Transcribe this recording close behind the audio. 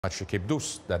شکیب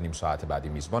دوست در نیم ساعت بعدی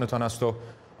میزبانتان است و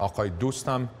آقای دوست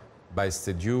هم به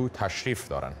استودیو تشریف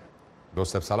دارن.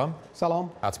 دوست سلام. سلام.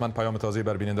 حتما پیام تازه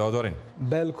بر بیننده ها دارین.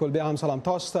 بالکل بیا هم سلام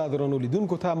تاسو ته درنو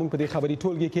لیدونکو ته مونږ په دې خبري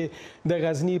ټولګي کې د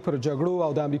غزنی پر جګړو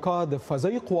او د امریکا د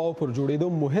فضایي قواو پر جوړېدو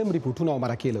مهم ریپورتونه او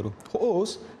مرکې لرو. خو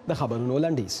اوس د خبرونو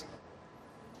لنډیز.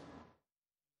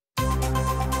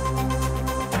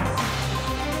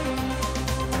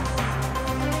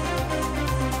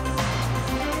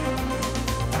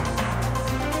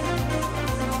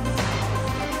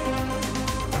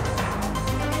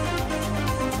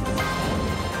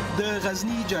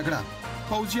 غزنی جګړه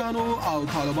پوځیانو او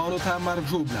طالبانو ته مرګ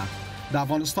ژوبله. د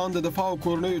افغانستان د دفاع او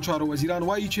کورنیو چارو وزیران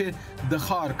وایي چې د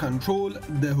ښار کنټرول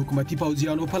د حکومتي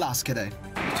پوځیانو په لاس کې دی.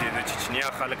 چې د چچنیا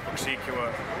خلک پکښې کې وه،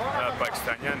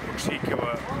 پاکستانیان پکښې کې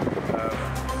وه.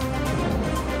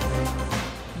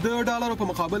 د ډالرو په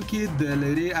مقابل کې د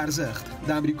لیرې ارزښت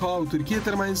د امریکا او ترکیې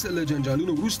ترمنځ له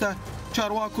جنجالونو وروسته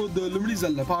چارواکو د لومړي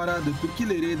ځل لپاره د ترکي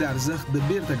لیرې د ارزښت د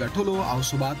بیرته ګټلو او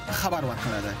ثبات خبر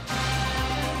ورکړی دی.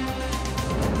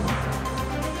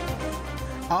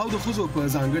 او د ښځو په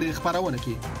ځانګړې خپرونه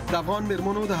کې د افغان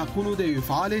میرمنو د حقونو د یوې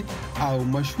فعالې او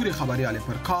مشهورې خبریالې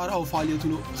پر کار او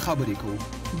فعالیتونو خبرې کوو.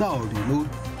 دا او ډېر نور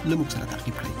له موږ سره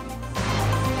تعقیب کړئ.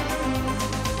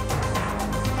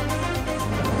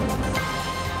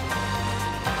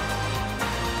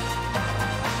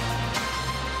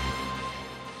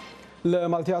 له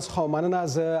ملتیا څخه مننه.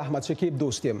 زه احمد شکیب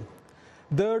دوست یم.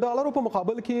 د ډالرو په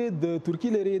مقابل کې د ترکي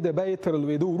لیرې د بیې تر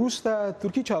لوېدو وروسته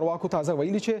ترکي چارواکو تازه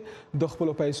ویلي چې د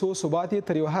خپلو پیسو ثبات یې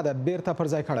تر یو حده بیرته پر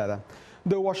ځای کړی ده.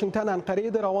 د واشنګټن انقرې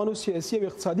د روانو سیاسي او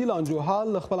اقتصادي لانجو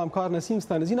حال له خپل همکار نسیم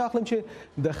ستانزي نه اخلم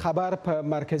چې د خبر په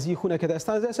مرکزي خونه کې ده.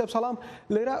 ستانزي صاحب سلام.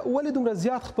 لیره ولې دومره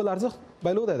زیات خپل ارزښت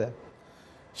بایلوده ده؟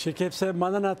 شکیب صاحب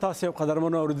مننه. تاسو یو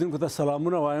قدرمنو اورېدونکو ته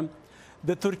سلامونه وایم.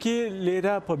 د ترکي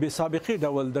لیره په بې سابقې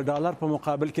ډول د ډالر په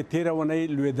مقابل کې تېره اونۍ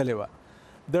لوېدلې وه.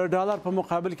 د ډالر په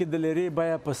مقابل کې د لیرې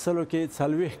بیه په سلو کې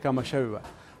 40 کمه شوې وه.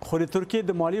 خو د ترکیې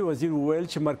د مالی وزیر وویل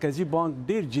چې مرکزي بانک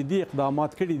ډېر جدي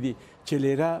اقدامات کړي دي چې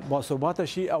لیره باثباته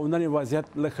شي او نن وضعیت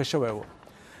لږ ښه شوی و.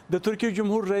 د ترکیې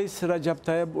جمهور رئیس رجب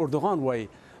طیب اردوغان وایي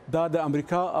دا د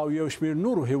امریکا او یو شمېر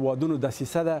نورو هیوادونو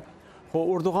دسیسه ده. خو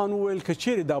اردوغان وویل که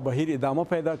چیرې دا بهیر ادامه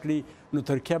پیدا کړي نو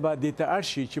ترکیه به دې ته اړ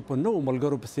شي چې په نوو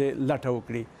ملګرو پسې لټه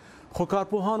وکړي. خو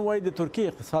کارپوهان وایي د ترکیې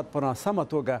اقتصاد په ناسمه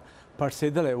توګه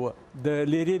پړسېدلی و. د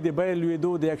لیرې د بیې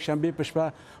لوېدو د یکشنبې په شپه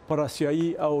پر آسیایي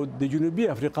او د جنوبي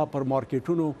افریقا پر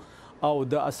مارکیټونو او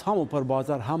د اسهامو پر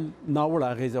بازار هم ناوړه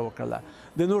اغیزه وکړله.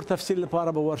 د نور تفصیل لپاره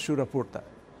به ورشو راپور ته.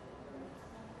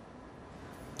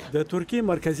 د ترکیې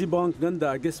مرکزي بانک نن د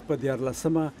اګست په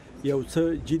 14مه یو څه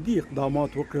جدي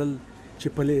اقدامات وکړل چې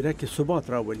په لیره کې ثبات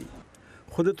راولي.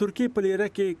 خو د ترکیې په لیره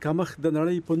کې کمښت د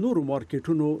نړۍ په نورو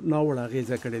مارکیټونو ناوړه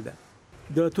اغیزه کړې ده.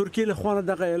 د ترکیې له خوا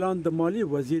دغه اعلان د مالی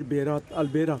وزیر بیرات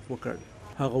البیرات وکړ.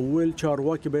 هغه وویل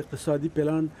چارواکي به اقتصادي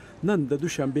پلان نن د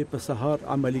دوشنبې په سهار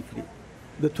عملي کړي.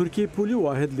 د ترکیې پولي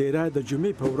واحد لیره د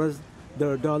جمعې په ورځ د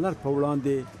ډالر په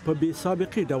وړاندې په بې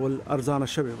سابقې ډول ارزانه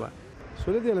شوې وه.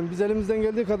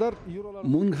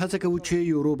 مونږ هڅه کوو چې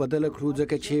یورو بدله کړو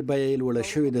ځکه چې بیه یې لوړه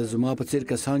شوې ده. زما په څیر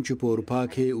کسان چې په اروپا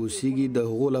کې اوسېږي د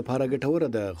هغو لپاره ګټوره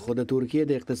ده، خو د ترکیې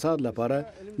د اقتصاد لپاره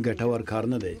ګټور کار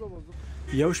نه دی.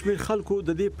 یو شمېر خلکو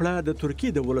د دې پړه د ترکیې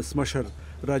د ولسمشر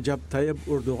رجب طیب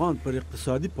اردوغان پر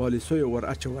اقتصادي پالیسیو ور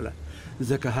اچوله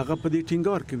ځکه هغه په دې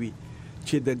ټینګار کوي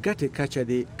چې د ګټې کچه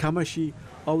دې کمه شي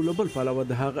او له بل پلوه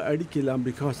د هغه اړیکې له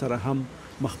امریکا سره هم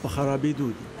مخ په خرابېدو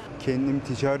دي.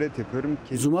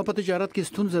 زما په تجارت کې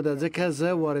ستونزه ده ځکه زه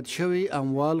وارد شوی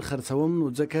اموال خرڅوم، نو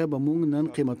ځکه به موږ نن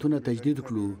قیمتونه تجدید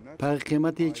کړو. په هغه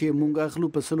قیمت چې موږ اخلو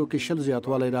په سلو کې 20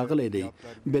 زیاتوالی راغلی دی.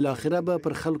 بالاخره به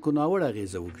پر خلکو ناوړه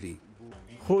اغیزه وکړي.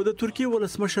 خو د ترکیې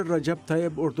ولسمشر رجب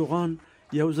طیب اردوغان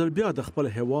یو ځل بیا د خپل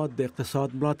هیواد د اقتصاد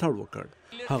ملاتړ وکړ.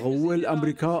 هغه وویل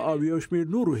امریکا او یو شمېر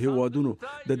نورو هیوادونو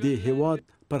د دې هیواد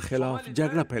پر خلاف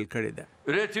جګړه پیل کړې ده.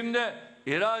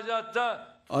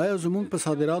 آیا زموږ په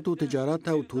صادراتو، تجارت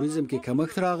او توریزم کې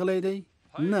کمښت راغلی دی؟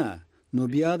 نه. نو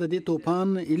بیا د دې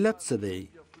توپان علت څه دی؟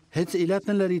 هیڅ علت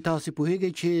نه لري. تاسو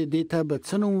پوهیږئ چې دې ته به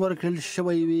څه نوم ورکړل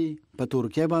شوی وي؟ په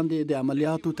ترکیه باندې د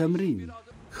عملیاتو تمرین.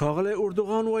 ښاغلی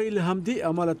اردوغان وایي له همدې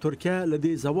امله ترکیه له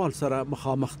دې زوال سره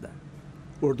مخامخ ده.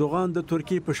 اردوغان د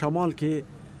ترکیې په شمال کې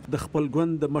د خپل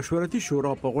ګوند د مشورتي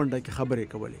شورا په غونډه کې خبرې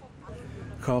کولې.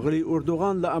 ښاغلی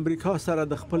اردوغان له امریکا سره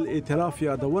د خپل ائتلاف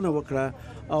یادونه وکړه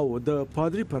او د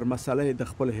پادري پر مسله د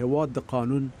خپل هیواد د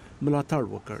قانون ملاتړ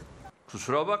وکړ.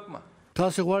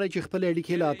 تاسو غواړئ چې خپل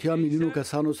اړیکې له 80 میلیونو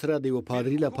کسانو سره د یو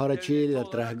پادري لپاره چې له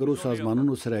ترهګرو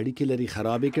سازمانونو سره اړیکې لري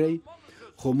خرابې کړئ.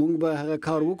 خو موږ به هغه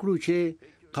کار وکړو چې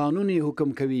قانون یې حکم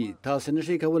کوي تاسو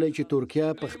نشئ کولی چې ترکیه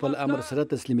په خپل امر سره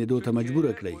تسلیمېدو ته مجبور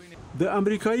کړئ. د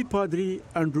امریکایي پادری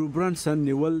انډرو برانسن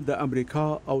نیول د امریکا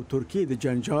او ترکیې د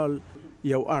جنجال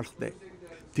یو اړخ دی.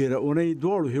 تیره اونۍ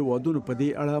دواړو هیوادونو په دې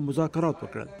اړه مذاکرات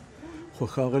وکړل، خو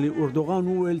ښاغلي اردوغان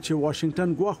وویل چې واشنگټن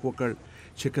ګواښ وکړ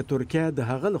چې که ترکیه د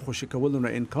هغه له خوشي کولو نه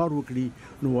انکار وکړي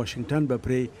نو واشنگټن به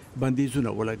پرې بندیزونه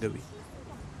ولګوي.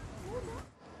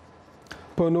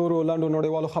 په نورو لنډو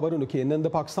نړیوالو خبرونو کې نن د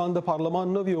پاکستان د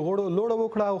پارلمان نویو غړو لوړه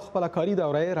وکړه او خپله کاري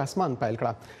دوره یې رسما پیل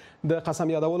کړه. د قسم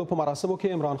یادولو په مراسمو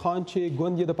کې عمران خان چې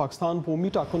ګوند یې د پاکستان په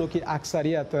عمومي ټاکنو کې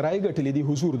اکثریت رایې ګټلې دي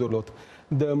حضور درلود.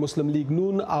 د مسلم لیگ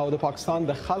نون او د پاکستان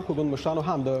د خلکو ګوند مشرانو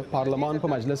هم د پارلمان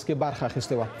په مجلس کې برخه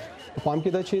اخیستې وه. په پام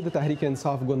کې ده چې د تحریک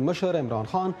انصاف ګوند مشر عمران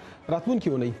خان راتلونکې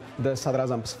اونۍ د صدر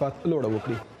اعظم په صفت لوړه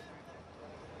وکړي.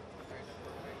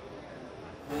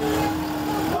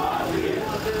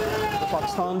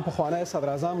 پاکستان پخوانی صدر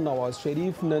اعظم نواز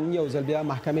شریف نن یو ځل بیا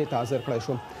محکمې ته حاضر کړی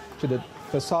شو چې د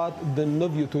فساد د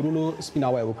نویو تورونو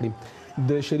سپیناوی وکړي.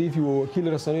 د شریف یو وکیل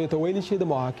رسنیو ته ویلي چې د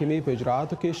محاکمې په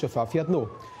اجرااتو کې شفافیت نه و.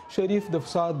 شریف د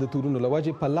فساد د تورونو له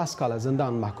وجې په 10 کاله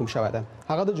زندان محکوم شوی دی.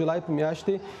 هغه د جولای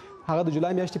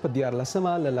میاشتې په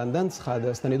 14مه له لندن څخه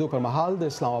د ستنېدو پر مهال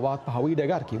د اسلام آباد په هوایي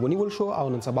ډګر کې ونیول شو او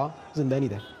نن سبا زنداني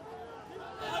دی.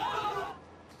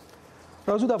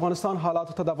 راځو د افغانستان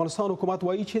حالاتو ته. د افغانستان حکومت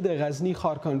وایي چې د غزني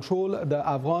ښار کنټرول د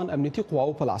افغان امنیتي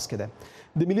قواو په لاس کې دی.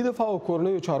 د ملي دفاع او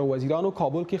کورنیو چارو وزیرانو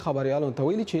کابل کې خبریالانو ته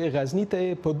ویلي چې غزني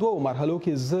ته په 2 مرحلو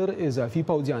کې زر اضافي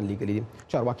پوځیان لیږلي دي.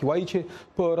 چارواکي وایي چې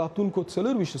په راتلونکو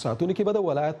 24 ساعتونو کې به د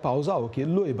ولایت په اوضاعو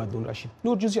کې لوی بدلون راشي.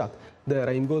 نور جزئیات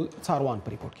د رحیم ګل څاروان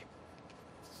په ریپورت کې.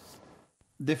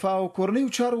 دفاع او کورنیو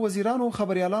چارو وزیرانو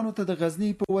خبريالانو ته د غزنی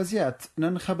په وضعیت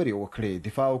نن خبرې وکړې.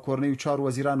 دفاع او کورنیو چارو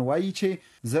وزیران وایي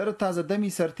چې زر تازه دمي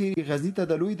سرتیري غزنی ته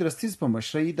د لوی درستیز په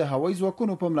مشرۍ د هوایي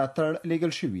ځواکونو په ملاتړ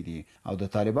لیږل شوي دي او د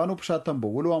طالبانو په شا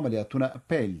تنبولو عملیاتونه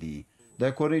پیل دي.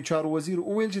 د کورنیو چارو وزیر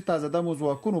وویل چې تازه دمو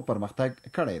ځواکونو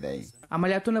پرمختګ کړی دی.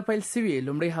 عملیاتونه پیل شوي،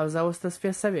 لومړی حوزه اوس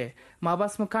تصفیه شوې،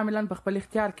 مابس مکملاً په خپل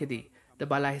اختیار کې دي. د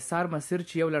بالاحصار مسیر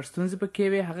چې یو لړ ستونزې پکې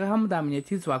وي هغه هم د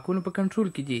امنیتي ځواکونو په کنټرول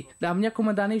کې دي. د امنیه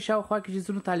قومندانۍ شاوخوا کې چې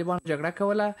ځینو طالبانو جګړه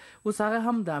کوله اوس هغه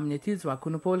هم د امنیتي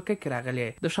ځواکونو په ولکه کې راغلي.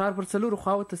 د ښار پر 4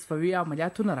 خواو تصفوي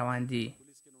عملیاتونه روان دي.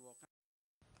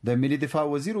 د ملي دفاع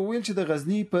وزیر وویل چې د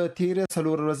غزنی په تیر 4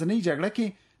 ورځنۍ جګړه کې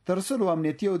تر 100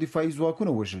 امنیتي او دفاعي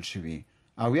ځواکونه وژل شوي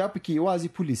او یا پکې یوازې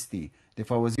پولیس دي.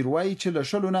 دفاع وزیر وایي چې له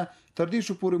شلونه تر دې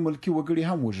شو پورې ملکی وګړي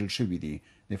هم وژل شوي دي.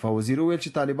 دفاع وزیر وویل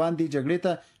چې طالبان دې جګړې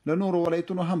ته له نورو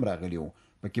ولایتونو هم راغلي وو،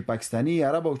 پکې پاکستاني،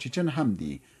 عرب او چچن هم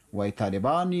دي. وایي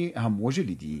طالبان هم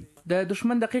وژلي دي. د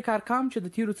دشمن دقیق ارقام چې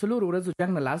د تیرو 4 ورځو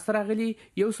جنگ نه لاس راغلي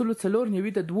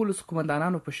 104 د 12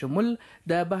 قومندانانو په شمول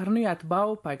د بهرنی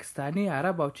اتباعو پاکستاني،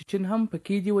 عرب او چچن هم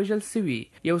پکې دي وژل شوي.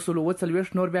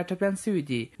 140 نور بیا ټپیان شوي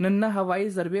دي. نن نه هوایي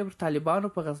ضربې پر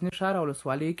طالبانو په غزنی ښار او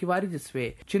ولسوالۍ کې وارد شوې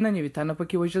چې نن 90 تنه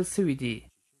پکې وژل شوي دي.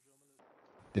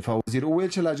 دفاع وزیر وویل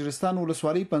چې لاجرستان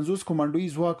ولسوالۍ 50 کمانډوي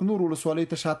ځواک نور ولسوالۍ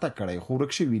ته شاتګ کړی خو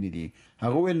ورک شوي نه دي.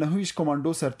 هغه ویل 9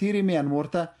 کمانډو سرتیري میانمار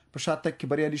ته په شاتګ کې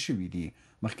بریالي شوي دي.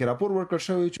 مخکې راپور ورکړ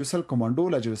شوی چې 100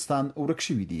 کمانډو لاجرستان ورک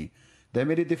شوي دي. د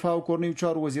ملي دفاع او کورنیو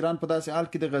چارو وزیران په داسې حال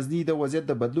کې د غزنی د وضعیت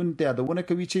د بدلون یادونه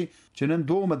کوي چې نن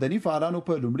 2 مدني فعالانو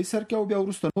په لومړي سر کې او بیا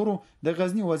وروسته نورو د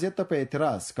غزنی وضعیت ته په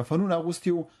اعتراض کفنونه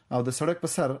اغوستي او د سړک په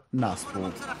سر ناست وو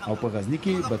او په غزنی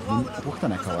کې بدلون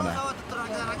غوښتنه کوله.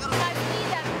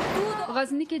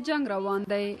 غزنی کې جنگ روان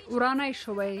دی، ورانای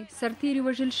شوی، سرتیري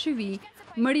وژل شوي،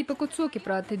 مړی په کوڅو کې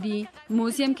پراته دي،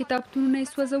 موزیم کتابتونونه یې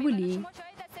سوځولي.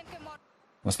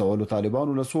 مستولو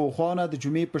طالبانو له څو خوانه د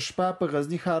جمعې په شپه په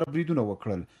غزنی ښار بریدونه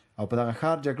وکړل او په دغه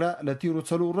ښار جګړه له تیرو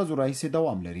 4 ورځو راهیسې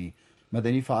دوام لري.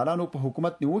 مدني فعالانو په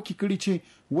حکومت نیوکې کړي چې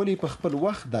ولې په خپل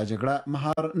وخت دا جګړه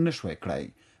مهار نشوي کړای.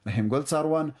 رحیم ګل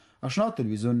څاروان، آشنا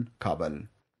تلویزیون، کابل.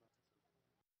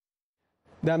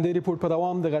 د همدې ریپورت په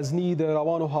دوام د غزني د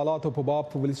روانو حالاتو په باب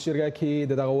په ولس جرګه کې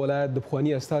د دغه ولایت د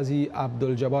پخواني استازي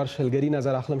عبدالجبار شلګري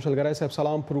نظر اخلم. شلګري صاحب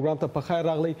سلام، پروګرام ته په خیر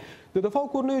راغلی. د دفاع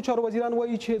کورنیو چارو وزیران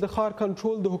وایي چې د ښار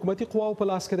کنټرول د حکومتي قواو په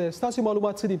لاس کې دی. ستاسو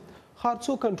معلومات څه دي؟ ښار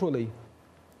څوک کنټرولوي؟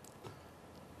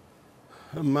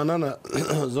 مننه.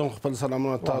 زه خپل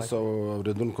سلامونه تاسو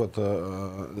اوریدونکو ته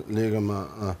لیږم.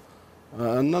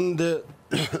 نن د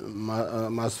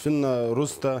ماسفین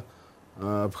وروسته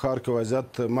په ښار کې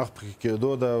وضعیت مخ په کېدو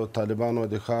د طالبانو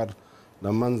د ښار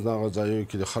د منځ دغه ځایو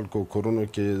کې د خلکو کورونو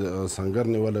کې سنګر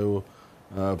نیولی و،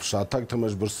 په شاتګ ته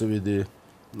مجبور شوي دي.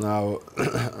 او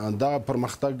دغه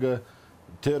پرمختګ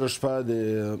تېره شپه د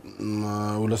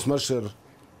ولسمشر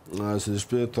چې د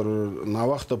شپې تر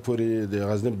ناوخته پورې د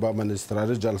غزني په باب باندې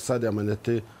اضطراري جلسه د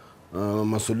امنیتي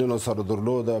مسؤلینو سره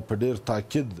درلوده. په ډېر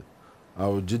تاکید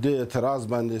او جدي اعتراض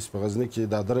باندې په غزني کې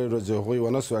د 3 ورځې هغوی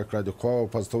ونه سوه کړه د قواو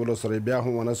پستولو سره بیا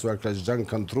هم ونه سوه کړه چې جنګ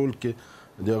کنټرول کړي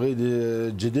د هغوی د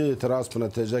جدي اعتراض په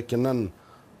نتیجه کې نن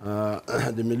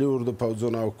د ملي اردو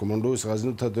پوځونو او کمانډوس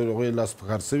غزني ته د هغوی لاس په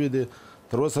کار سوي دي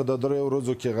تر اوسه د 3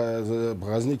 ورځو کې په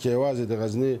غزني کې یوازې د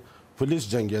غزني پولیس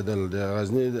جنګېدل د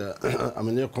غزني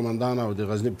امنیه قومندان او د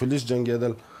غزني پولیس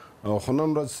جنګېدل خو نن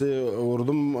ورځ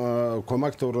اردو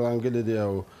کومک ته ورانګلي دي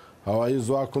او هوایي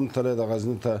ځواک هم تللی د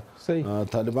غزني ته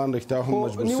طالبان رښتیا هم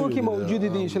مجبور شوي نیوکې موجودې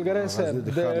دي شلګری صاحب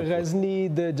د غزني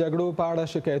د جګړو په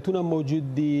اړه شکایتونه موجود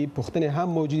دي پوښتنې هم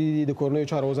موجودې دي د کورنیو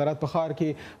چارو وزارت په ښار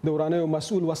کې د ورانیو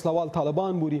مسؤل وسلوال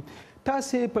طالبان بوري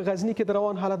تاسې په غزني کې د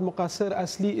روان حالت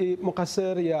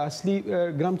مقصر یا اصلي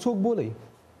ګرمڅوک بولئ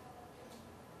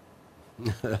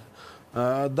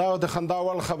دا د خندا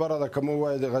وړ خبره ده که موږ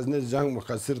وایو د غزني جنګ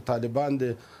مقصر طالبان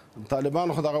دي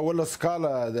طالبان خو دغه 19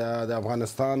 کاله د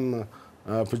افغانستان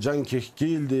په جنګ کې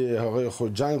ښکیل دي هغوی خو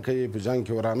جنګ کوي په جنګ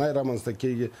کې ورانۍ رامنځته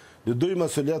کېږي د دوی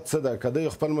مسؤلیت څه ده که دوی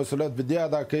خپل مسؤلیت په دې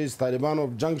ادا کوي چې طالبانو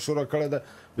جنګ شروع کړی ده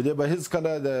په دې به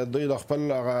هېڅکله د دوی د خپل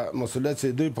هغه مسؤلیت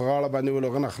چې دوی په غاړه باندې ول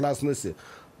هغه نه خلاص نه سي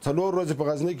 4 ورځې په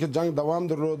غزني کې جنګ دوام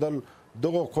درلودل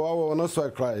دغه قواوو ونه سوه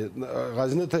کړی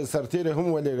غزني ته سرتیرې هم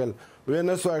ولېږل ویې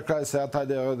نه سوه کړی سیاته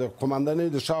د قمندانۍ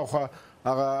د شاوخوا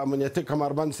هغه امنیتي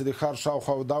کمربند چې د ښار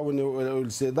شاوخوا دا ونیول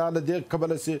سي دا له دې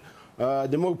کبله چې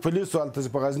د موږ پولیسو هلته چې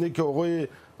په غزني کې هغوی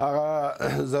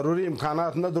هغه ضروري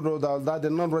امکانات نه درلودل دا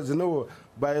د نن ورځې نه و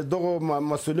باید دغو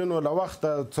مسؤلینو له وخته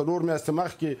 4 میاشتې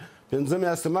مخکې 5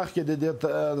 میاشتې مخکې د دې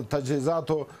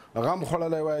تجهیزاتو غم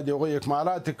خوړلی وای د هغوی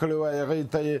اکمالات یې کړي وای هغوی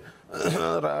ته یې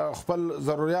خپل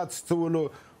ضروریات څولو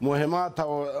مهمات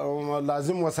او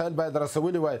لازم وسایل باید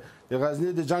رسولي وای د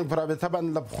غزني د جنګ په رابطه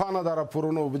باندې له پخوا نه دا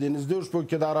راپورونه په دې نږدې شپو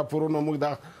کې دا راپورونه موږ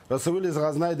د رسولي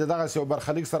غزنی د دغسې یو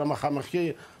برخلیک سره مخامخ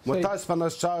کېږي متاسفانه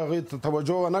چا هغوی ته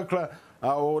توجه ونه کړه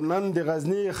او نن د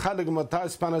غزني خلک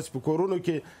متاسفانه چې په کورونو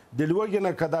کې د لوږې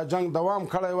نه که دا جنګ دوام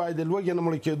کړی وای د لوږې نه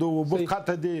مړه کېدو اوبه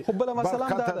قطع دي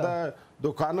برقطع ده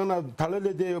دوکانونه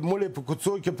تړلي دي مړې په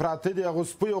کوڅو کې پراته دي هغو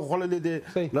سپیو خوړلي دي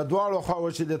له دواړو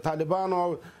خواوو چې د طالبانو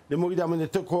او د موږ د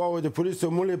امنیتي قواو د پولیسو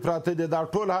مړې پراته دي دا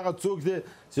ټول هغه څوک دي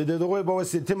چې د دغوی به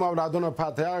اوس یتیم اولادونه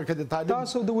پاته هغه که د طالب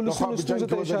تاسو د ولسونو ستونزو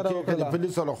ته اشاره وکړه د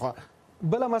پولیسو لخوا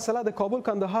بله مسله د کابل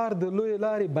کندهار د لویې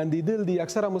لارې بندیدل دي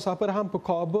اکثره مسافر هم په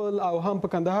کابل او هم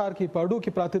په کندهار کې په اډو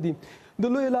کې پراته دي د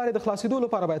لویې لارې د خلاصېدو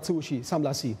لپاره باید څه وشي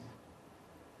سملاسي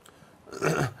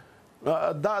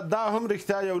دا هم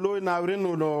رښتیا یو لوی ناورین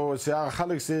و نو چې هغه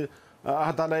خلک چې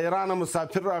حتی له ایرانه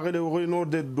مسافر راغلي هغوی نور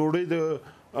د ډوډۍ د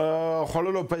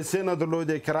خوړلو پیسې نه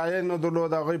درلودې کرایې نه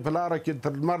درلود هغوی په لاره کې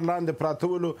تر لمر لاندې پراته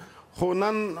ولو خو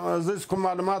نن زه چې کوم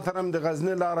معلومات لرم د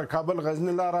غزني لاره کابل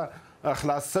غزني لاره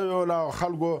خلاص سوې وله او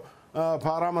خلکو په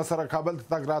ارامه سره کابل ته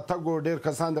تګ راتګ و ډېر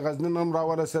کسان د غزني نه هم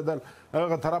راورسېدل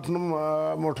هغه طرف نه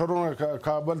موټرونه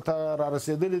کابل ته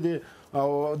رارسېدلي دي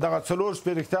او دغه 4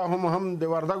 شپې رښتیا هم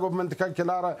د وردګو په منطقه کې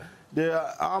لاره د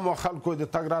عامو خلکو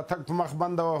د تګ راتګ په مخ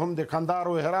بنده وه هم د کندهار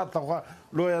او هرات لخوا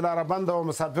لویه لاره بنده وه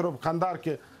مسافرو په کندهار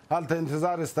کې هلته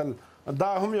انتظار ایستل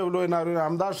دا هم یو لوی ناورین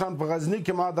همدا شان په غزني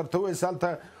کې ما درته وویل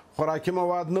هلته خوراکي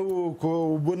مواد نه وو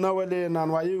اوبه نه ولې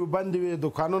نانوایي بندې وې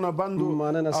دوکانونه بند وو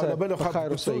او د بلې خوا په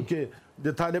کوڅو کې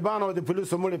د طالبانو او د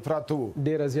پولیسو مړي پراته وو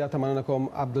ډېره زیاته مننه کوم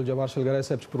عبدالجبار شلګری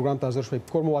صاحب چې پروګرام ته حاضر شوئ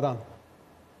کور مو ودان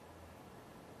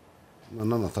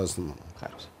مننه تاسو مننه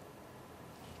خیر اوسئ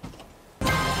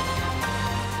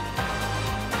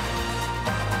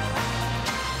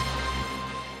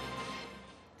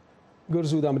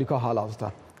ګرځو د امریکا حالاتو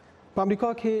ته په امریکا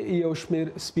کې یو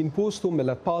شمېر سپین پوستو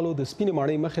ملتپالو د سپینې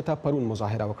ماڼۍ مخې ته پرون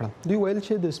مظاهره وکړه دوی ویل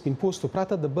چې د سپین پوستو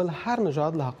پرته د بل هر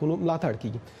نژاد له حقونو ملاتړ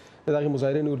کیږي د دغې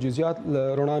مظاهرې نور جزیات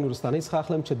له رڼا نورستانۍ څخه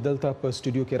اخلم چې دلته په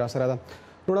سټوډیو کې راسره ده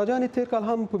رڼا جانې تېر کال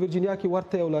هم په ورجینیا کې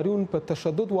ورته یو لاریون په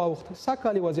تشدد واوښت سږ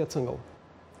کال وضعیت څنګه و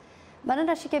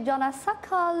مننه شکیب جانه سږ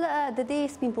کال د دې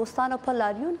سپین پوستانو په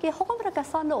لاریون کې هغومره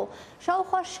کسان نه وو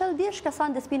شاوخوا 20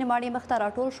 کسان د سپینې ماڼۍ مخ ته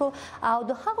راټول شو او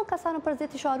د هغو کسانو پر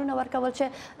ضد شعارونه ورکول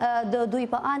چې د دوی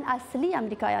په ان اصلي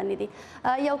امریکایان نه دي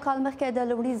یو کال مخکې د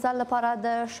لومړي ځل لپاره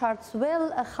د شارټسویل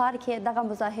ښار کې دغه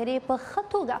مظاهرې په ښه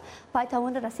توګه پای ته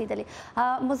ونه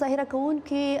رسېدلې مظاهره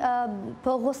کوونکي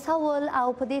په غوسه ول او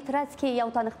په دې ترڅ کې یو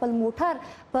تن خپل موټر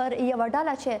پر یوه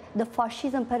ډله چې د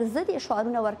فاشیزم پر ضد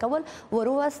شعارونه ورکول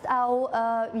وروست او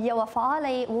یوه فعاله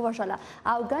یې ووژله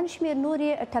او ګڼ شمېر نور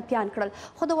یې ټپیان کړل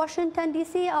خو د واشنګټن ډي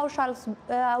سي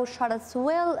او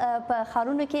شارلسویل په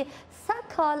ښارونو کې سږ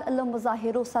کال له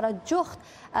مظاهرو سره جفت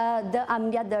د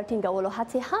امنیت د ټینګولو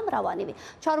هڅې هم روانې وې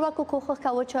چارواکو کوښښ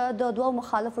کاوه چې د دوو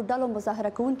مخالفو ډلو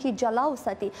مظاهره کوونکي جلا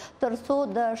وساتي تر څو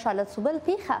د شارلسویل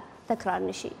پیښه تکرار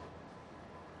نشي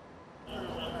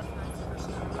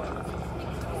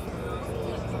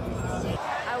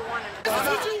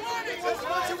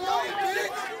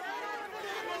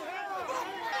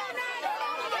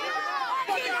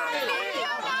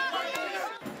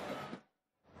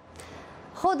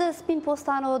خو د سپین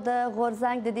پوستانو د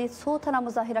غورځنګ د دې څو تنه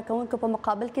مظاهره کوونکو په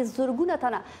مقابل کې زرګونه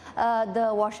تنه د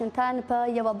واشنګټن په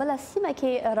یوه بله سیمه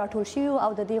کې راټول شوي او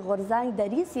د دې غورځنګ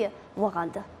دریځ یې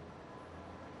وغانده.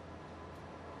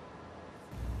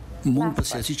 مونږ په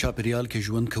سیاسي چاپیریال کې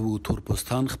ژوند کوو. تور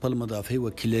پوستان خپل مدافع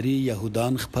وکیل لري،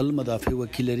 یهودان خپل مدافع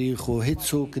وکیل لري، خو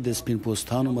هیڅوک د سپین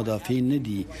پوستانو مدافع نه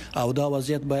دي او دا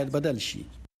وضعیت باید بدل شي.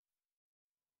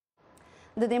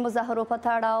 د دې مظاهرو په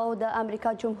تړاو د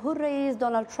امریکا جمهور رئیس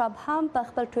ډونالد ټرمپ هم په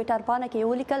خپل ټویټر پاڼه کې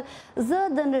ولیکل، زه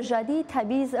د نژادي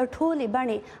تبعیض ټولې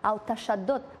بڼې او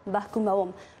تشدد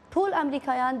محکوموم. ټول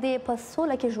امریکایان دې په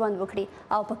سوله کې ژوند وکړي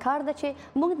او پکار ده چې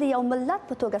موږ د یو ملت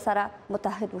په توګه سره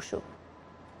متحد وشو.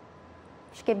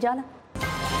 شکیب جانه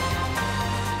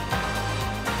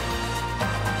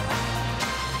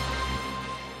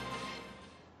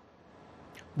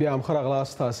بیا هم ښه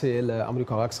راغلاست. تاسې له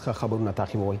امریکا غږ څخه خبرونه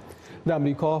تعقیبوئ. د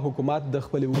امریکا حکومت د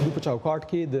خپل اردو په چوکاټ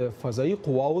کې د فضایي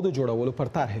قواو د جوړولو پر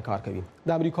طرحې کار کوي. د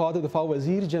امریکا د دفاع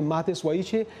وزیر جیم ماتیس وایي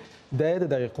چې د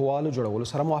دغې قوا له جوړولو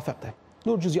سره موافق دی.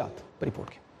 نور جزئیات په ریپورټ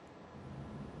کې.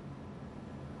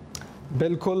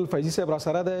 بالکل فیضي صاحب را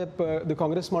سره د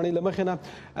کانګرس ماڼۍ له مخې نه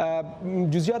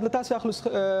جزئیات له تاسې اخلو.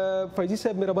 فیضي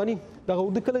صاحب مهرباني دغه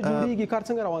اردو کله جوړیږي، کار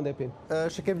څنګه روان دی پې؟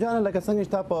 شکیب جان لکه څنګه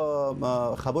چې تا په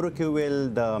خبرو کې ویل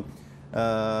د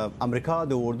امریکا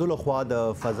د اردو لخوا د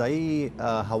فضایي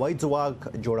هوایي ځواک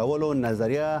جوړولو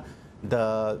نظریه د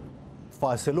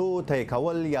فاصلو طی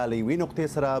کول یا له یوې نقطې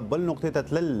سره بل نقطې ته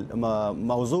تلل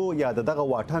موضوع یا دغه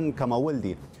واټن کمول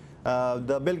دي.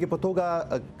 د بیلګې په توګه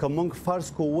که موږ فرض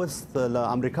کو اوس له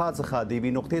امریکا څخه د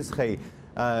یوې نقطې څخه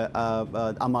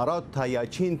امارات ته یا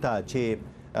چین ته چې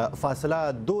فاصله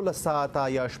 12 ساعته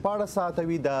یا 14 ساعته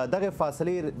وي، د دغې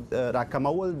فاصلې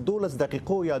راکمول 12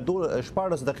 دقیقو یا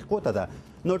 14 دقیقو ته ده.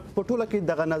 نو په ټوله کې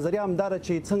دغه نظریه همداره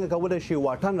چې څنګه کولی شي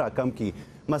واټن راکم کړي.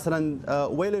 مثلا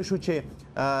ویلی شو چې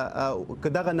که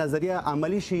دغه نظریه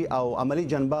عملي شي او عملي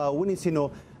جنبه ونیسي نو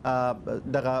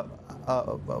دغه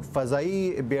فضایي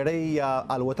بیړۍ یا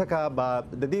الوتکه به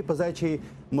د دې په ځای چې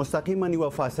مستقیما یوه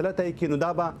فاصله طی کړي نو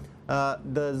دا به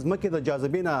د ځمکې د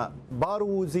جاذبې نه بار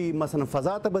ووځي، مثلا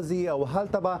فضا ته به ځي او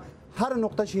هلته به هر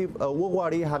نقطه چې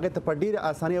وغواړي هغې ته په ډېرې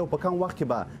اسانۍ او په کم وخت کې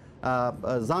به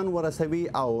ځان ورسوي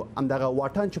او همدغه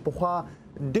واټن چې پخوا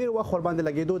ډېر وخت ورباندې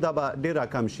لګېدو دا به ډېر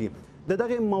راکم شي. د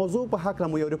دغې موضوع په هکله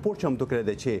مو یو ریپورټ چمتو کړی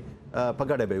دی چې په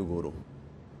ګډه به یې وګورو.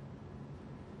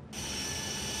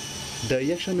 د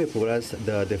یکشنبه په ورځ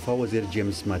د دفاع وزیر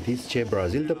جیمز ماتیس چې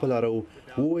برازیل ته پلارو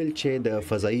وویل چې د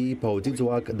فضایي پوځي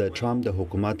ځواک د ټرمپ د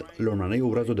حکومت لومړنۍ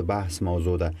ورځو د بحث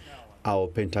موضوع ده او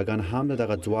پینټاګن هم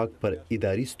دغه ځواک پر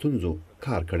اداري ستونزو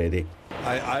کار کړی دی.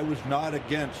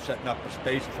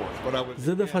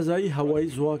 زه د فضایي هوایي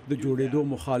ځواک د جوړېدو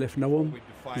مخالف نه وم.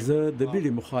 زه د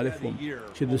بیړې مخالف وم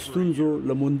چې د ستونزو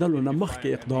له موندلو نه مخکې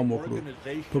اقدام وکړو.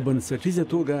 په بنسټیزه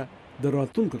توګه د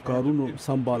راتلونکو کارونو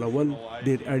سمبالول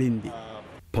ډېر اړین دي.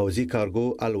 پوځي کارګو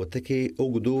الوتکې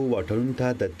اوږدو واټنونو ته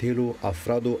د تیلو،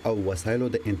 افرادو او وسایلو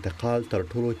د انتقال تر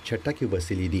ټولو چټکې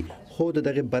وسیلې دي. خو د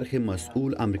دغه برخې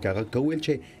مسؤل امریکا غږ ته ویل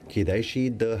چې کېدای شي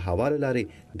د هوا له لارې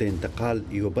د انتقال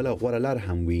یو بل غوره لار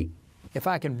هم وي.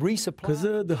 که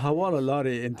زه د هوا له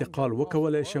لارې انتقال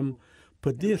وکولی شم په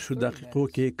 10 دقیقو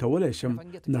کې کولای شم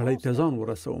نړۍ ته ځان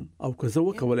ورسوم او که زه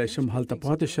وکولای شم هلته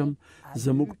پاتې شم،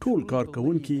 زموږ ټول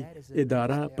کارکونکي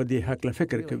اداره په دې هکله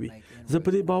فکر کوي. زه په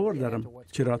دې باور لرم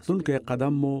چې راتلونکی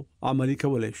قدم مو عملي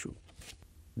کولای شو.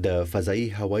 د فضایي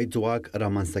هوایي ځواک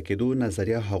رامنځته کېدو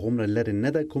نظریه هغومره لرې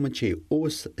نه ده کومه چې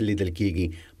اوس لیدل کېږي.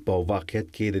 په واقعیت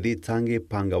کې د دې څانګې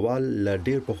پانګوال له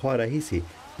ډېر پخوا راهیسې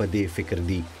په دې فکر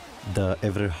دي. د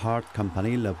ایورټ هارت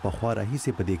کمپنۍ له پخوا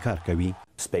راهیسې په دې کار کوي.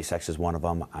 سپیس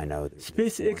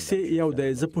ایکس یو دی.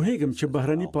 زه پوهیږم چې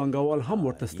بهرني پانګوال هم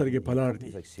ورته سترګې په لار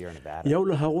دي. یو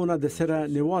له هغو نه د سره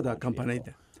نیوادا کمپنۍ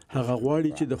ده. هغه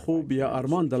غواړي چې د خوب یا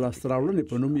ارمان د لاسته راوړنې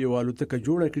په نوم یو الوتکه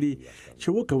جوړه کړي چې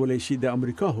وکولای شي د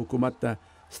امریکا حکومت ته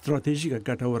ستراتیژیکه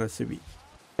ګټه ورسوي.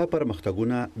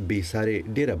 پرمختګونه بې ساري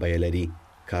ډېره بیه لري.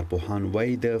 کارپوهان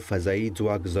وایي د فضایي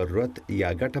ځواک ضرورت یا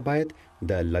ګټه باید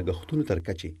د لګښتونو تر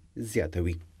کچې زیاته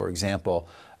وي.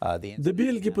 د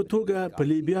بیلګې په توګه په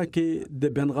لیبیا کې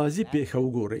د بنغازي پیښه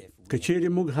وګورئ. که چیرې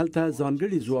موږ هلته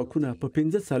ځانګړي ځواکونه په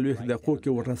 45 دقیقو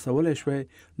کې ورسولی شوی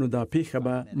نو دا پیښه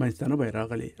به منځته نه وای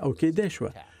راغلی او کېدای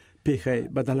شوه پیښه یې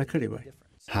بدله کړې وای.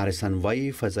 هاریسن وایي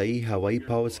فضایي هوایي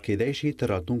پوځ کېدای شي تر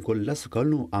راتلونکو 10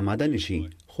 کلونو آماده نشي.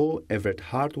 خو ایورټ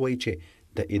هارت وایي چې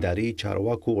د اداري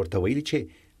چارواکو ورته ویلي چې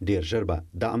ډېر ژر به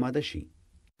دا آماده شي.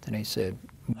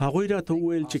 هغوی راته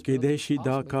وویل چې کېدای شي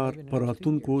دا کار په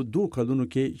راتلونکو 2 کلونو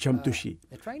کې چمتو شي.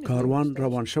 کاروان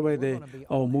روان شوی دی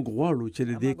او موږ غواړو چې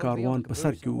د دې کاروان په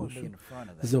سر کې ووسو.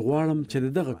 زه غواړم چې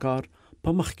دغه کار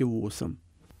په مخ کې ووسم.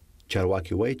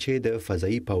 چارواکي وایي چې د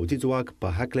فضایي پوځي ځواک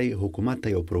په هکله حکومت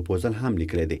ته یو پروپوزل هم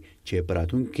لیکلی دی چې په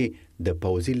راتلونکي کې د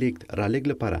پوځي لیږد رالېږد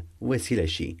لپاره وسیله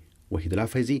شي. وحید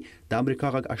الله فیضي د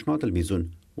امریکا غږ آشنا تلویزیون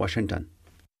واشنگټن.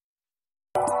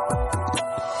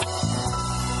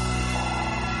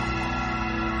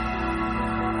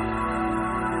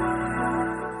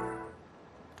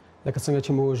 لکه څنګه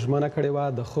چې مو ژمنه کړې وه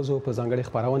د ښځو په ځانګړې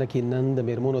خپرونه کې نن د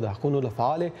میرمنو د حقونو له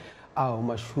فعالې او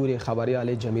مشهورې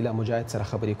خبریالې جمیله مجاهد سره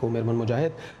خبرې کوو. میرمن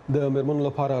مجاهد د میرمنو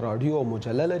لپاره راډیو او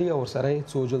مجله لري او ورسره یې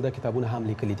څو جلده کتابونه هم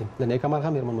لیکلي دي. له نیکه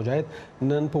مرغه میرمن مجاهد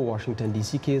نن په واشنګټن ډي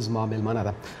سي کې زما میلمنه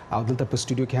ده او دلته په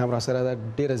سټوډیو کې هم راسره ده.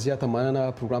 ډېره زیاته مننه.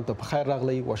 پروګرام ته په خیر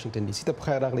راغلی. واشنګټن ډي سي ته په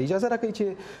خیر راغلی. اجازه راکړئ چې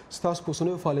ستاسو په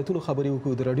اوسنیو فعالیتونو خبرې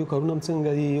وکړو. د راډیو کارونه هم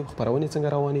څنګه دي؟ خپرونې څنګه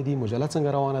روانې دي؟ مجله څنګه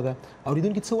روانه ده؟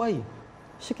 اورېدونکي څه وایي؟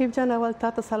 شکیب جان، اول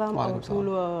تاسو سلام او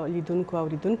ټولو لیدونکو او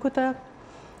اوریدونکو ته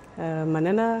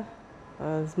مننه.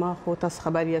 زما خو تاسو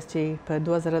خبر یاست چې په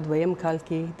 2002 کال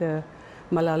کې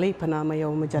د ملالۍ په نامه یو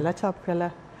مجله چاپ کړله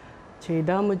چې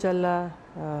دا مجله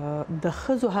د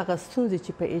ښځو هغه ستونزې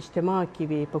چې په اجتماع کې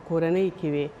وي، په کورنۍ کې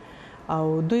وي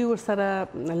او دوی ورسره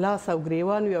لاس او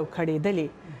ګریوان وي او کړېدلې،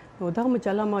 نو دا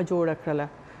مجله ما جوړه کړله.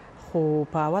 خو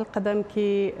په اول قدم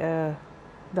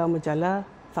کې دا مجله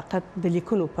فقط د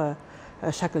لیکونو په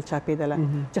شکل چاپېدله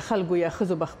چې خلکو یا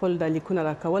ښځو به خپل د لیکونه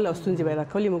راکول او ستونزې به یې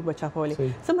راکولې، موږ به چاپولې.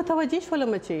 زه متوجه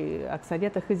شولم چې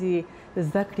اکثریته ښځې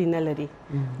زده کړې نه لري،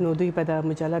 نو دوی به د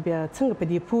مجله بیا څنګه په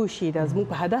دې پوه شي، دا زموږ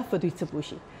په هدف به دوی څه پوه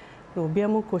شي. نو بیا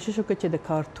موږ کوشش وکړو چې د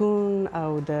کارتون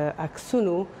او د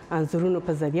عکسونو انځورونو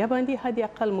په ذریعه باندې حد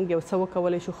اقل موږ یو څه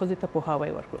وکولی شو ښځو ته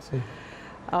پوهاوی ورکړو.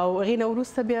 او هغې نه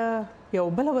وروسته بیا یو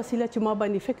بله وسیله چې ما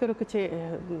باندې فکر وکړو چې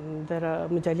د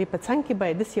مجلې په څنګ کې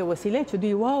باید داسې یو وسیله چې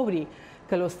دوی واوري،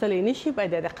 که لوستلی نه شي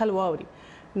باید حداقل واوري.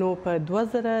 نو په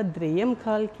 2003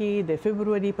 کال کې د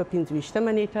فبروري په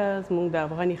 25مه نیټه زموږ د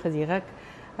افغاني ښځې غږ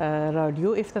راډیو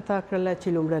افتتاح کړله چې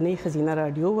لومړنۍ ښځینه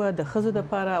راډیو وه د ښځو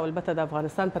دپاره، او البته د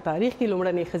افغانستان په تاریخ کې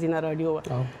لومړنۍ ښځینه راډیو وه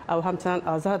او همچنان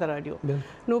آزاده راډیو.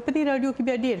 نو په دې راډیو کې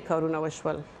بیا ډېر کارونه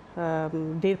وشول،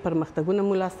 ډېر پرمختګونه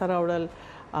مو لاسته راوړل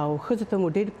او ښځو ته مو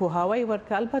ډېر پوهاوی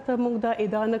ورکړ. البته موږ دا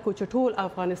ادعا نه کوو چې ټول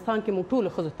افغانستان کې موږ ټولو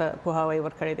ښځو ته پوهاوی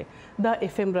ورکړی دی. دا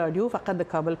FM راډیو فقط د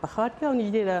کابل په ښار کې او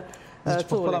نږدې د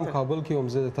خپل هم کابل کې هم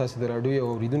زه تاسو د راډیو یو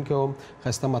اوریدونکی وم،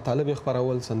 ښایسته مطالب یې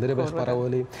خپرول، سندرې به یې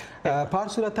خپرولې. په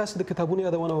هر صورت تاسو د کتابونو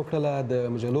یادونه وکړله، د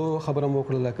مجلو خبره مو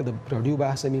وکړله، که د راډیو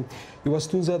بحث مې یوه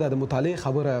ستونزه د مطالعې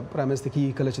خبره رامنځته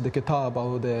کېږي کله چې د کتاب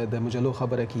او د مجلو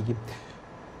خبره کېږي.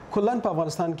 کلا په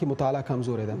افغانستان کې مطالعه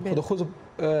کمزورې ده، خو د ښځو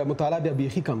مطالعه بیا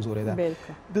بیخي کمزورې ده.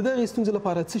 د دغې ستونزې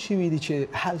لپاره څه شوي دي چې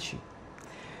حل شي؟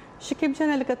 شکیب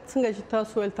جان، لکه څنګه چې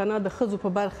تاسو ویل تنها د ښځو په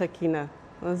برخه کې نه،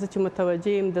 زه چې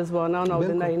متوجه یم د ځوانانو او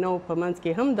د نارینه‌و په منځ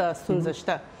کې هم دا ستونزه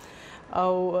شته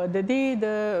او د دې د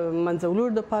منځه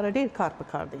وړلو دپاره ډېر کار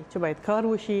پکار دی چې باید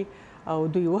کار وشي او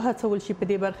دوی وهڅول شي په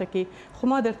دې برخه کې. خو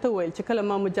ما درته وویل چې کله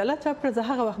ما مجله چاپ کړه، زه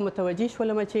هغه وخت متوجه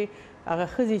شولم چې هغه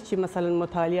ښځې چې مثلا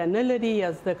مطالعه نه لري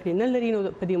یا زده کړې نه لري، نو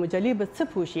په دې مجلې به څه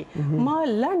پوه شي. ما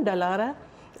لنډه لاره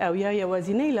او یا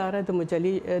یوازینۍ لاره د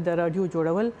مجلې د راډیو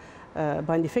جوړول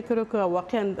باندې فکر وکړ او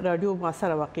واقعا راډیو ما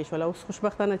سره واقع شول. اوس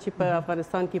خوشبختانه چې په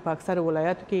افغانستان کې په اکثره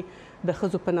ولایاتو کې د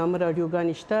ښځو په نامه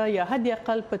راډیوګانې شته، یا حد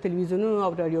اقل په تلویزیونونو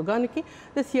او راډیوګانو کې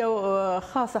داسې یو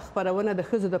خاصه خپرونه د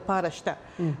ښځو دپاره شته.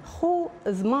 خو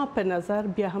زما په نظر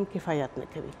بیا هم کفایت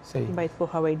نه کوي، باید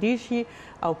پوهاوی ډېر شي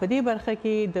او په دې برخه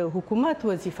کې د حکومت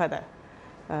وظیفه ده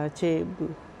چې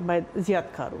باید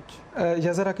زیات کار وکړي.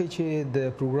 اجازه راکړئ چې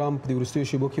د پروګرام په دې وروستیو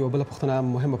شیبو کې یوه بله پوښتنه،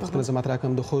 مهمه پوښتنه زه مطرح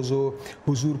کړم. د ښځو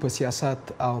حضور په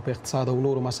سیاست او په اقتصاد او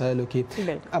نورو مسایلو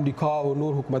کې امریکا او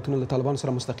نور حکومتونو له طالبانو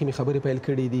سره مستقیمې خبرې پیل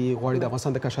کړي دي، غواړي د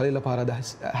افغانستان د کشالۍ لپاره د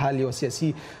حل یوه سیاسي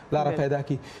لاره پیدا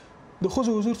کړي. د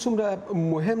ښځو حضور څومره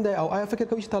مهم دی او آیا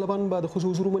فکر کوي چې طالبان به د ښځو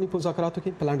حضور ومني په مذاکراتو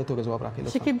کې؟ په لنډه توګه ځواب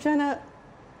راکړئ. شکیب جانه،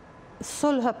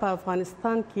 صلح په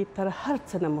افغانستان کې تر هر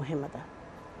څه نه مهمه ده،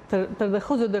 تر د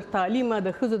ښځو د تعلیمه،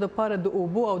 د ښځو دپاره د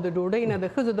اوبو او د ډوډۍ نه، د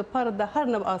ښځو دپاره د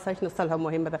هر نوع آسایش نه صلح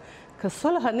مهمه ده. که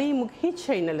صلح نه وي موږ هیڅ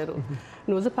شی نه لرو.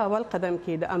 نو زه په اول قدم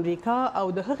کې د امریکا او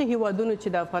د هغې هیوادونو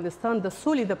چې د افغانستان د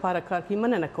سولې دپاره کار کوي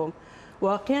مننه کوم.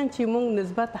 واقعا چې موږ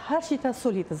نسبت هر شي ته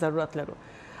سولې ته ضرورت لرو.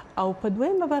 او په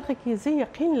دویمه برخه کې زه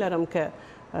یقین لرم که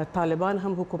طالبان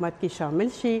هم حکومت کې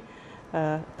شامل شي،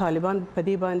 طالبان په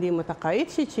دې باندې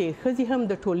متقاعد شي چې ښځې هم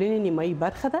د ټولنې نیمایي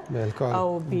برخه ده او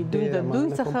بدون د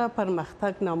دوی څخه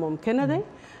پرمختګ ناممکنه دی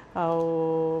او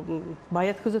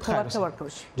باید ښځو ته ورته ورکړل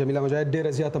شي. جمیله مجاهد،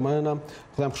 ډېره زیاته مننه،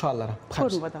 خدایم خوشحال لره.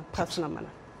 کور مو ده، تاسو نه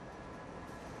مننه.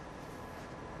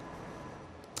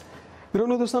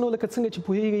 درنو دوستانو لکه څنګه چې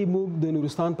پوهیږئ موږ د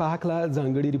نورستان په هکله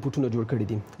ځانګړي ریپورټونه جوړ کړي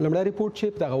دي. لومړی ریپورټ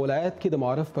چې په دغه ولایت کې د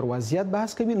معارف پر وضعیت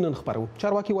بحث کوي نن خپرو.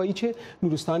 چارواکي وایي چې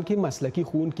نورستان کې مسلکي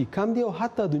ښوونکي کم دي او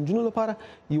حتی د نجونو لپاره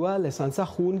یوه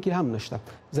لیسانسه ښوونکي هم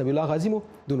نشته. ذبیح الله غازي مو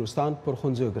د نورستان پر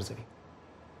ښوونځیو ګرځوي.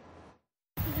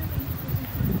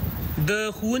 د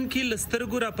ښوونکي له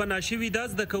سترګو راپناه شوي دا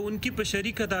زده کوونکي په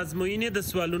شریکه د ازموینې د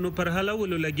سوالونو پر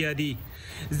حلولو لګیا دي.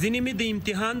 ځینې مې د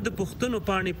امتحان د پوښتنو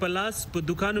پاڼې په لاس په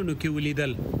دوکانونو کې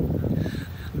ولیدل.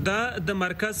 دا د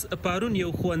مرکز پارون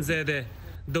یو ښوونځی دی.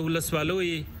 د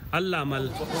ولسوالۍ علامل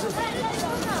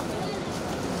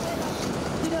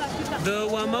د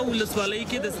واما ولسوالۍ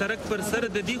کې د سړک پر سر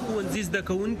د دې ښوونځي زده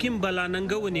کوونکي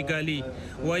بلاننګه ونیګالي.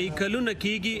 وایي کلونه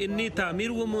کېږي نه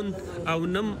تعمیر وموند او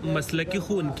نم مسلکي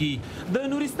ښوونکي. د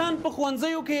نورستان په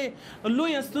ښوونځیو کې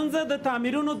لویه ستونزه د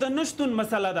تعمیرونو د نشتون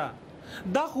مسله ده.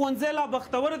 دا ښوونځی لا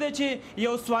بختور دی چې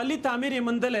یو سوالي تعمیر یې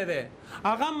موندلی دی.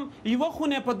 هغه هم یوه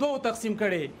خونه په دوو تقسیم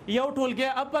کړې، یو ټولګی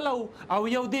اپلو او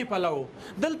یو دې پلو.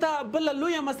 دلته بله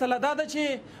لویه مسله دا ده چې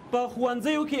په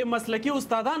ښوونځیو کې مسلکي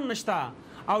استادان نشته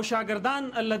او شاګردان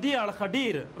له دې اړخه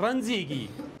ډېر رنځېږي.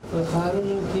 په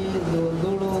ښارونو کې د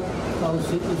وګړو او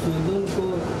اوسېدونکو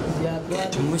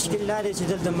زیاتوالی مشکل دا دی چې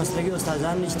دلته مسلکي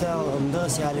استادان نشته او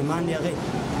همدغسې عالمان دي هغې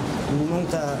موږ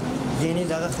ته ذهني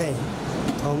دغه ښیي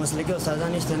او مسلکي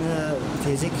استادان نشته، نه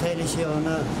فیزیک ښیلی شي او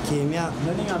نه کیمیا.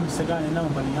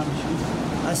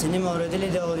 هسې نیم اورېدلي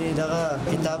دي او دغه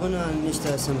کتابونه نشته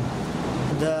سم،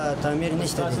 د تعمیر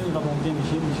نشته دی.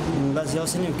 بس یو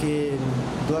صنف کې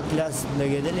 2 کلاس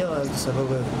لګېدلي او سبب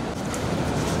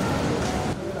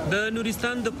د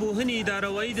نورستان د پوهنې اداره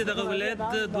وایي د دغه ولایت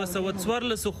د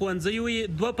 214 ښوونځیو یې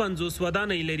 250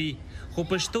 ودانۍ لري، خو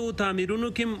پښتو تعمیرونو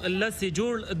کې لسې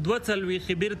جوړ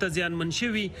 42 بیرته زیانمن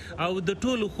شوي او د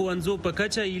ټولو ښوونځو په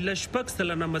کچه یې له 6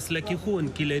 سلنه مسلکي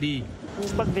ښوونکي لري.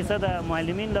 6%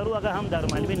 معلمین لرو، هغه هم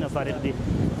دارالمعلمین نه فارغ دي.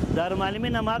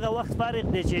 دارالمعلمین هم هغه وخت فارغ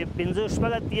دی چې 15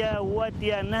 شپږ یا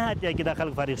 9 اتیا کې دا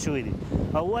خلک فارغ شوي دي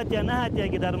او 9 اتیا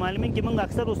کې دارالمعلمین کې موږ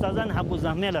اکثر استادان حق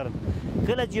الزحمه لرل.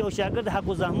 کله چې یو شاګرد حق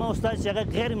الزحمه استاد چې هغه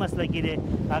غیر مسلکي دی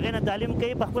هغې نه تعلیم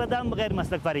کوي، په خپله دا هم غیر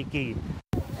مسلک فارغ کېږي.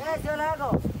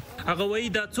 هغه وایي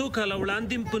دا څو کاله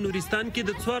وړاندې په نورستان کې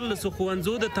د 14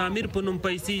 ښوونځو د تعمیر په نوم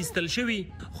پیسې ایستل شوي،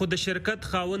 خو د شرکت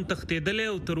خاوند تښتېدلی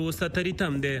او تر اوسه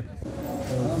تریتم دی.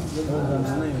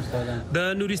 د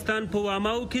نورستان په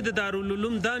واماو کې د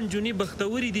دارالعلوم دا نجونې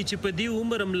بختورې دي چې په دې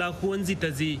عمر هم لا ښوونځي ته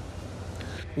ځي.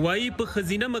 وایي په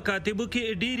ښځینه مکاتبو کې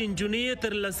ډېر نجونې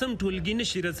تر 10 ټولګي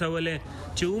نشي رسولی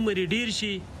چې عمر یې ډېر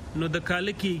شي نو د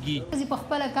کاله کېږي. په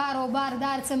خپله کاروبار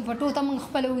دار څه پټو ته موږ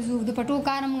خپله وځو، د پټو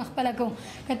کار موږ خپله کوو.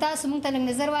 که تاسو موږ ته لږ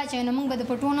نظر واچوئ نو موږ به د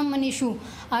پټو نه منې شو،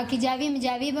 کجاوي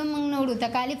مجاوي به موږ نه وړو،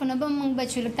 تکالیف نه به موږ بچ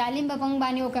شو، تعلیم به په موږ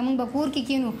باندې وکړو، موږ به کور کې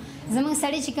کینو. زموږ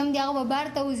سړي چې کوم دي هغه به بار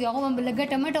ته وځي، هغه به لږ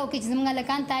ګټه مټه وکړي چې زموږ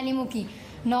هلکان تعلیم وکړي،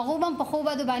 نو هغو به هم په ښو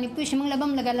بدو باندې پوه شي، موږ له به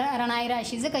هم لږه رڼایي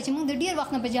راشي، ځکه چې موږ د ډېر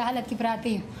وخت نه په جهالت کې پراته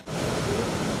یو.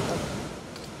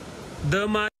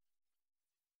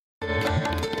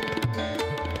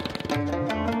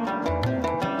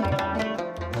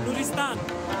 نورستان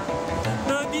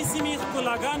د دې سیمې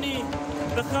ښکلاګانې،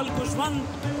 د خلکو ژوند،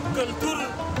 کلتور،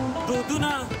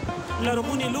 دودونه،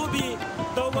 لرغونې لوبې،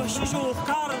 د وحشي ژوو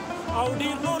ښکار او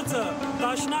ډېر نور څه د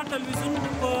اشنا ټلویزیون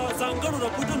په ځانګړو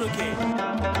راپورټونو کې.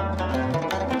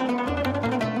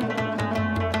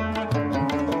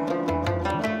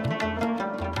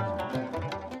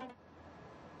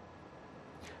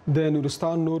 د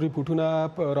نورستان نور ریپورټونه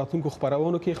په راتلونکو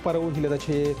خپرونو کې خپرو. هیله ده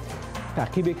چې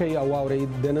تعقیب یې کوئ او واورئ.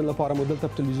 د نن لپاره مو دلته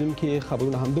په تلویزیون کې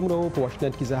خبرونه همدومره وو. په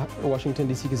واشنګټن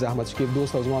ډي سي کې زه احمد شکیب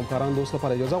دوست او زما همکاران دوست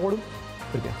لپاره اجازه غواړم.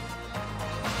 پر بیا